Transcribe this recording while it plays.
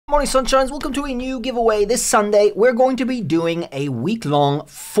Morning sunshines, welcome to a new giveaway. This Sunday we're going to be doing a week-long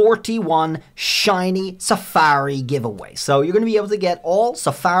 41 shiny safari giveaway. So you're going to be able to get all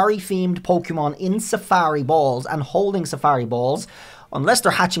safari themed Pokemon in safari balls and holding safari balls, unless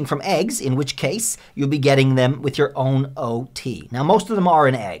they're hatching from eggs, in which case you'll be getting them with your own OT. Now most of them are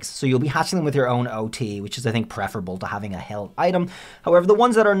in eggs, so you'll be hatching them with your own OT, which is I think preferable to having a held item. However, the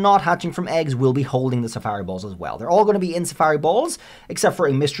ones that are not hatching from eggs will be holding the safari balls as well. They're all going to be in safari balls, except for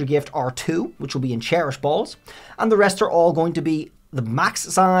a mystery gift R2, which will be in cherish balls, and the rest are all going to be the max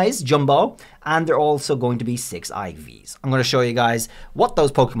size jumbo, and they're also going to be 6 IVs. I'm going to show you guys what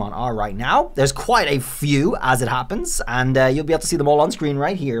those Pokemon are right now. There's quite a few as it happens, and you'll be able to see them all on screen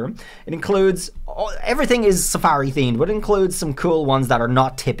right here. It includes, everything is safari themed, but it includes some cool ones that are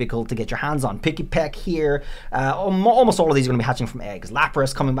not typical to get your hands on. Pikipek here, almost all of these are going to be hatching from eggs.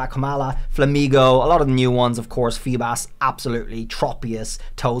 Lapras coming back, komala, flamigo, a lot of the new ones, of course, feebas, absolutely, tropius,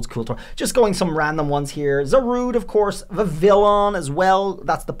 toads, cool, just going some random ones here. Zarude, of course, vivillon as well,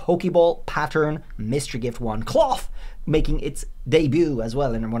 that's the Pokeball pattern mystery gift one. Klawf making its debut as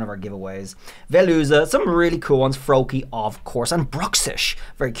well in one of our giveaways. Veluza, some really cool ones. Froakie, of course, and bruxish.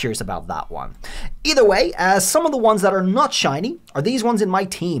 Very curious about that one. Either way, some of the ones that are not shiny are these ones in my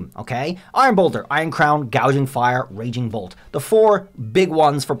team, okay? Iron Boulder, Iron Crown, Gouging Fire, Raging Bolt. The 4 big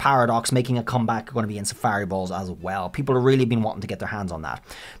ones for Paradox making a comeback are going to be in Safari Balls as well. People have really been wanting to get their hands on that.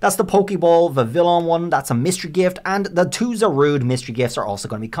 That's the Pokeball Vivillon one. That's a mystery gift. And the 2 Zarude mystery gifts are also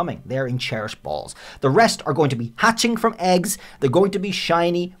going to be coming. They're in Cherish Balls. The rest are going to be hatching from eggs. They're going to be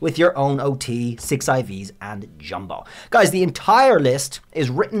shiny with your own OT, 6 IVs, and Jumbo. Guys, the entire list is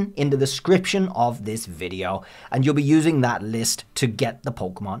written in the description of this video, and you'll be using that list to get the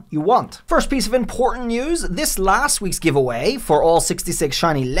Pokemon you want. First piece of important news, this last week's giveaway for all 66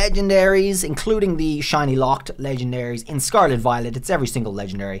 shiny legendaries, including the shiny locked legendaries in Scarlet Violet, it's every single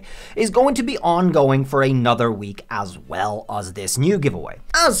legendary, is going to be ongoing for another week as well as this new giveaway.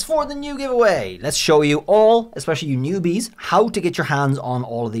 As for the new giveaway, let's show you all, especially you newbies, how to get your hands on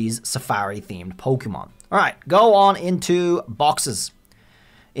all of these safari themed Pokemon. All right, go on into boxes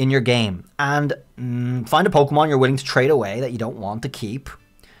in your game and find a Pokemon you're willing to trade away that you don't want to keep.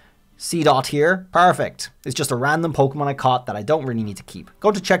 C dot here, perfect. It's just a random Pokemon I caught that I don't really need to keep.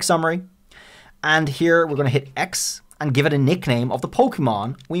 Go to check summary, and here we're going to hit X and give it a nickname of the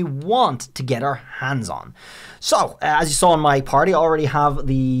Pokemon we want to get our hands on. So, as you saw in my party, I already have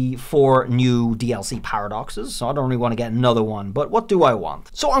the 4 new DLC Paradoxes, so I don't really want to get another one, but what do I want?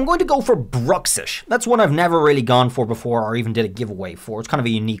 So I'm going to go for Bruxish. That's one I've never really gone for before or even did a giveaway for. It's kind of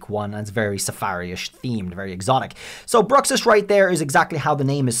a unique one, and it's very safari-ish themed, very exotic. So Bruxish right there is exactly how the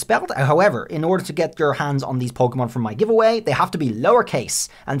name is spelled. However, in order to get your hands on these Pokemon from my giveaway, they have to be lowercase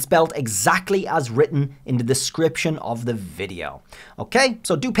and spelled exactly as written in the description of the video. Okay,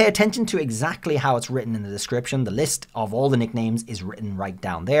 so do pay attention to exactly how it's written in the description. The list of all the nicknames is written right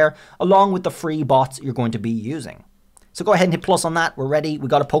down there, along with the free bots you're going to be using. So go ahead and hit plus on that. We're ready. We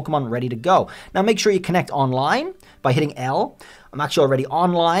got a Pokemon ready to go. Now make sure you connect online by hitting L. I'm actually already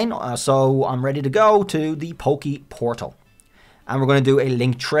online, so I'm ready to go to the Poke Portal. And we're going to do a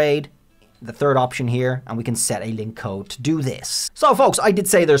link trade, the 3rd option here, and we can set a link code to do this. So folks, I did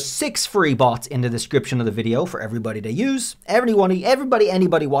say there's 6 free bots in the description of the video for everybody to use.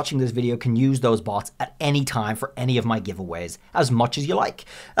 Anybody watching this video can use those bots at any time for any of my giveaways as much as you like.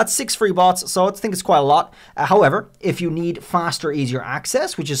 That's 6 free bots, so I think it's quite a lot. However, if you need faster, easier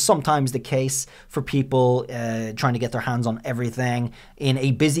access, which is sometimes the case for people trying to get their hands on everything in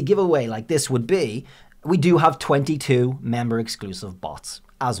a busy giveaway like this would be, we do have 22 member exclusive bots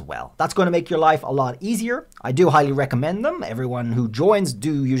as well. That's going to make your life a lot easier. I do highly recommend them. Everyone who joins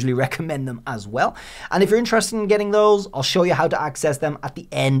do usually recommend them as well. And if you're interested in getting those, I'll show you how to access them at the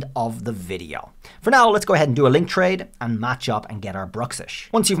end of the video. For now, let's go ahead and do a link trade and match up and get our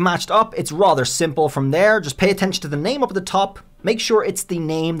Bruxish. Once you've matched up, it's rather simple from there. Just pay attention to the name up at the top. Make sure it's the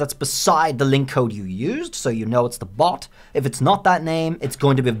name that's beside the link code you used, so you know it's the bot. If it's not that name, it's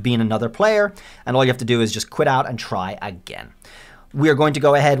going to be another player, and all you have to do is just quit out and try again. We are going to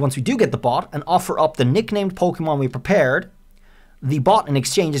go ahead, once we do get the bot, and offer up the nicknamed Pokemon we prepared. The bot in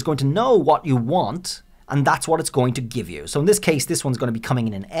exchange is going to know what you want, and that's what it's going to give you. So in this case, this one's going to be coming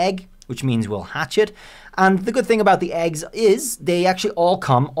in an egg, which means we'll hatch it. And the good thing about the eggs is they actually all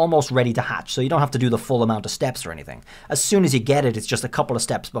come almost ready to hatch, so you don't have to do the full amount of steps or anything. As soon as you get it, it's just a couple of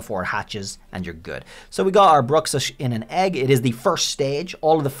steps before it hatches and you're good. So we got our bruxish in an egg. It is the first stage.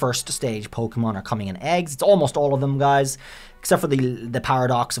 All of the first stage Pokemon are coming in eggs. It's almost all of them, guys, except for the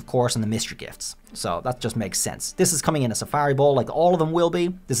paradox, of course, and the mystery gifts. So that just makes sense. This is coming in a safari ball like all of them will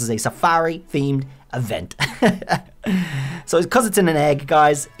be. This is a safari themed event. So because it's in an egg,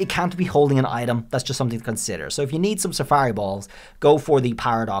 guys, it can't be holding an item. That's just something to consider. So if you need some safari balls, go for the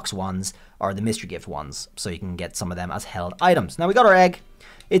paradox ones or the mystery gift ones so you can get some of them as held items. Now we got our egg.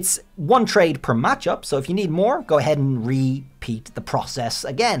 It's 1 trade per matchup, so if you need more, go ahead and repeat the process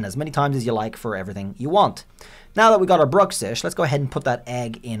again as many times as you like for everything you want. Now that we got our bruxish, let's go ahead and put that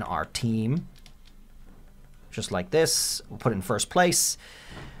egg in our team. Just like this. We'll put it in first place.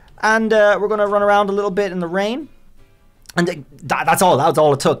 And we're going to run around a little bit in the rain. And that's all. That's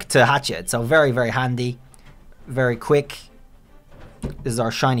all it took to hatch it. So very, very handy. Very quick. This is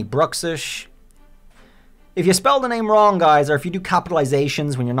our shiny bruxish. If you spell the name wrong, guys, or if you do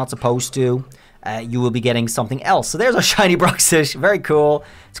capitalizations when you're not supposed to, you will be getting something else. So there's our shiny bruxish. Very cool.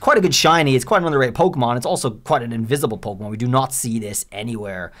 It's quite a good shiny. It's quite an underrated Pokemon. It's also quite an invisible Pokemon. We do not see this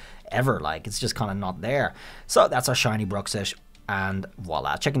anywhere ever. Like, it's just kind of not there. So that's our shiny bruxish. And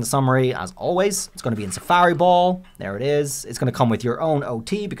voila, checking the summary, as always, it's going to be in Safari Ball. There it is. It's going to come with your own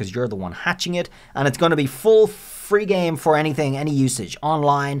OT because you're the one hatching it. And it's going to be full free game for anything, any usage.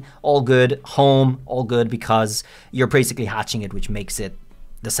 Online, all good. Home, all good because you're basically hatching it, which makes it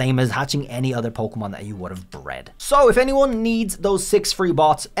the same as hatching any other Pokemon that you would have bred. So if anyone needs those 6 free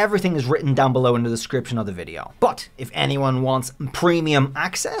bots, everything is written down below in the description of the video. But if anyone wants premium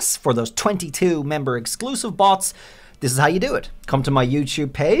access for those 22 member exclusive bots, this is how you do it. Come to my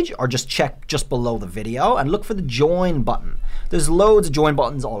YouTube page or just check just below the video and look for the join button. There's loads of join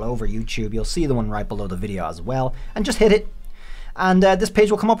buttons all over YouTube. You'll see the one right below the video as well. And just hit it. And this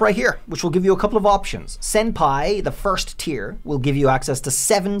page will come up right here, which will give you a couple of options. Senpai, the first tier, will give you access to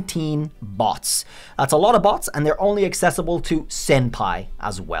 17 bots. That's a lot of bots, and they're only accessible to Senpai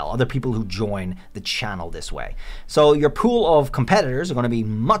as well, other people who join the channel this way. So your pool of competitors are going to be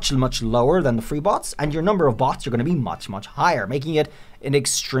much, much lower than the free bots, and your number of bots are going to be much, much higher, making it an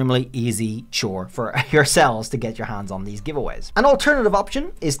extremely easy chore for yourselves to get your hands on these giveaways. An alternative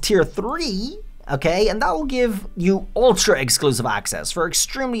option is tier 3, okay, and that will give you ultra exclusive access for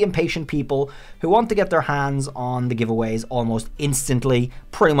extremely impatient people who want to get their hands on the giveaways almost instantly,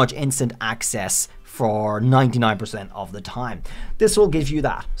 pretty much instant access for 99% of the time. This will give you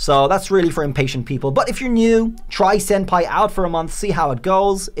that. So that's really for impatient people. But if you're new, try Senpai out for a month, see how it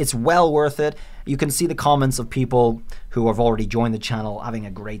goes. It's well worth it. You can see the comments of people who have already joined the channel having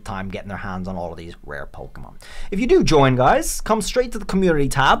a great time getting their hands on all of these rare Pokemon. If you do join, guys, come straight to the community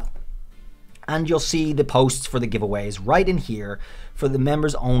tab. And you'll see the posts for the giveaways right in here for the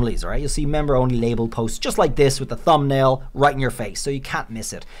members onlys, right? You'll see member only labeled posts just like this with the thumbnail right in your face, so you can't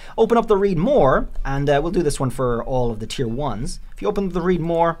miss it. Open up the read more, and we'll do this one for all of the tier 1s. If you open the read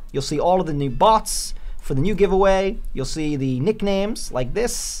more, you'll see all of the new bots for the new giveaway. You'll see the nicknames like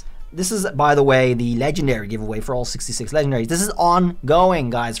this. This is, by the way, the legendary giveaway for all 66 legendaries. This is ongoing,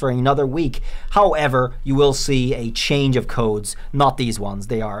 guys, for another week. However, you will see a change of codes, not these ones.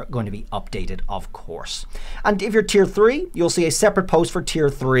 They are going to be updated, of course. And if you're tier 3, you'll see a separate post for tier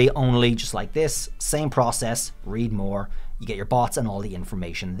 3 only, just like this. Same process, read more. You get your bots and all the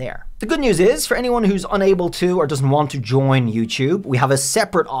information there. The good news is, for anyone who's unable to or doesn't want to join YouTube, we have a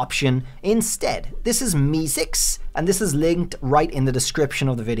separate option instead. This is Me6, and this is linked right in the description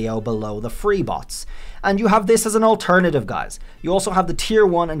of the video below the free bots. And you have this as an alternative, guys. You also have the tier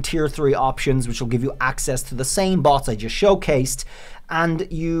 1 and tier 3 options, which will give you access to the same bots I just showcased. And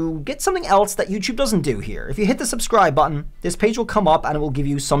you get something else that YouTube doesn't do here. If you hit the subscribe button, this page will come up and it will give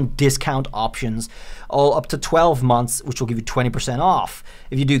you some discount options, all up to 12 months, which will give you 20% off.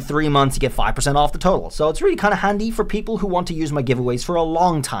 If you do 3 months, you get 5% off the total. So it's really kind of handy for people who want to use my giveaways for a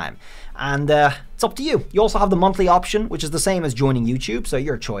long time. And it's up to you. You also have the monthly option, which is the same as joining YouTube, so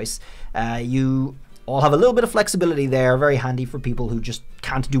your choice. You all have a little bit of flexibility there, very handy for people who just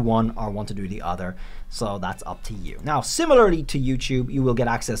can't do one or want to do the other. So that's up to you. Now, similarly to YouTube, you will get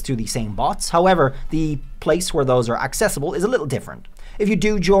access to the same bots. However, the place where those are accessible is a little different. If you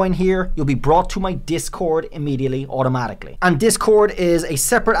do join here, you'll be brought to my Discord immediately, automatically. And Discord is a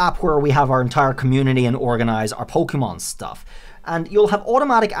separate app where we have our entire community and organize our Pokemon stuff. And you'll have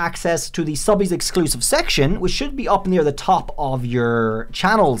automatic access to the subbies exclusive section, which should be up near the top of your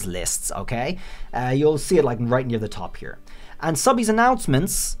channels lists, okay? You'll see it like right near the top here. And subbies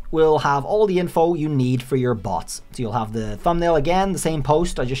announcements will have all the info you need for your bots. So you'll have the thumbnail again, the same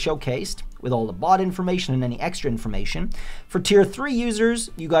post I just showcased, with all the bot information and any extra information. For tier 3 users,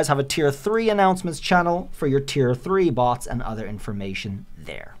 you guys have a tier 3 announcements channel for your tier 3 bots and other information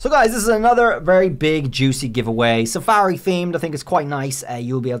there. So guys, this is another very big juicy giveaway, Safari themed. I think it's quite nice.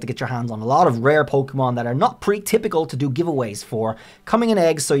 You'll be able to get your hands on a lot of rare Pokemon that are not pretty typical to do giveaways for, coming in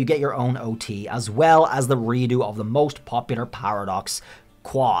eggs, so you get your own OT, as well as the redo of the most popular Paradox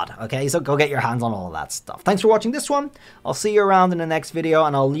quad. Okay, so go get your hands on all of that stuff. Thanks for watching this one. I'll see you around in the next video,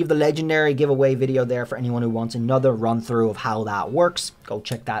 and I'll leave the legendary giveaway video there for anyone who wants another run through of how that works. Go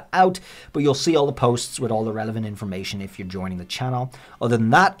check that out, but you'll see all the posts with all the relevant information if you're joining the channel. Other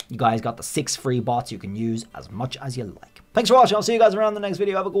than that, you guys got the 6 free bots you can use as much as you like. Thanks for watching. I'll see you guys around in the next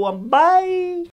video. Have a good one. Bye.